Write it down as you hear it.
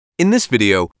In this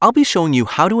video, I'll be showing you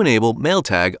how to enable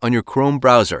MailTag on your Chrome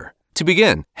browser. To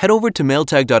begin, head over to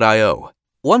MailTag.io.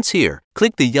 Once here,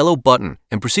 click the yellow button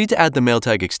and proceed to add the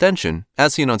MailTag extension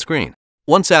as seen on screen.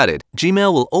 Once added,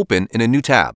 Gmail will open in a new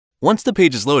tab. Once the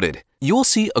page is loaded, you will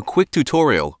see a quick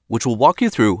tutorial which will walk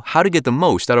you through how to get the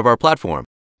most out of our platform.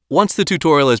 Once the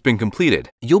tutorial has been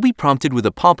completed, you'll be prompted with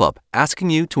a pop-up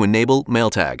asking you to enable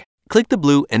MailTag. Click the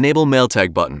blue Enable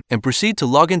MailTag button and proceed to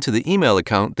log into the email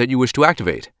account that you wish to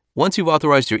activate. Once you've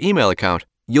authorized your email account,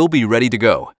 you'll be ready to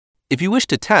go. If you wish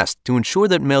to test to ensure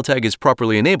that MailTag is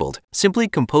properly enabled, simply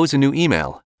compose a new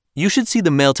email. You should see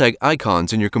the MailTag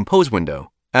icons in your Compose window,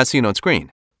 as seen on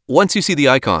screen. Once you see the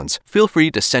icons, feel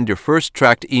free to send your first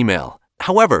tracked email.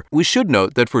 However, we should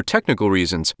note that for technical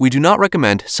reasons, we do not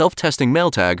recommend self-testing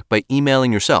MailTag by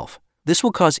emailing yourself. This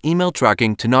will cause email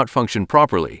tracking to not function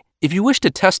properly. If you wish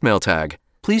to test MailTag,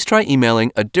 please try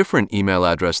emailing a different email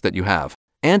address that you have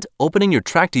and opening your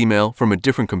tracked email from a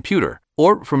different computer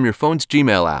or from your phone's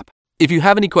Gmail app. If you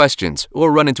have any questions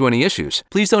or run into any issues,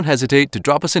 please don't hesitate to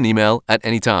drop us an email at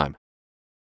any time.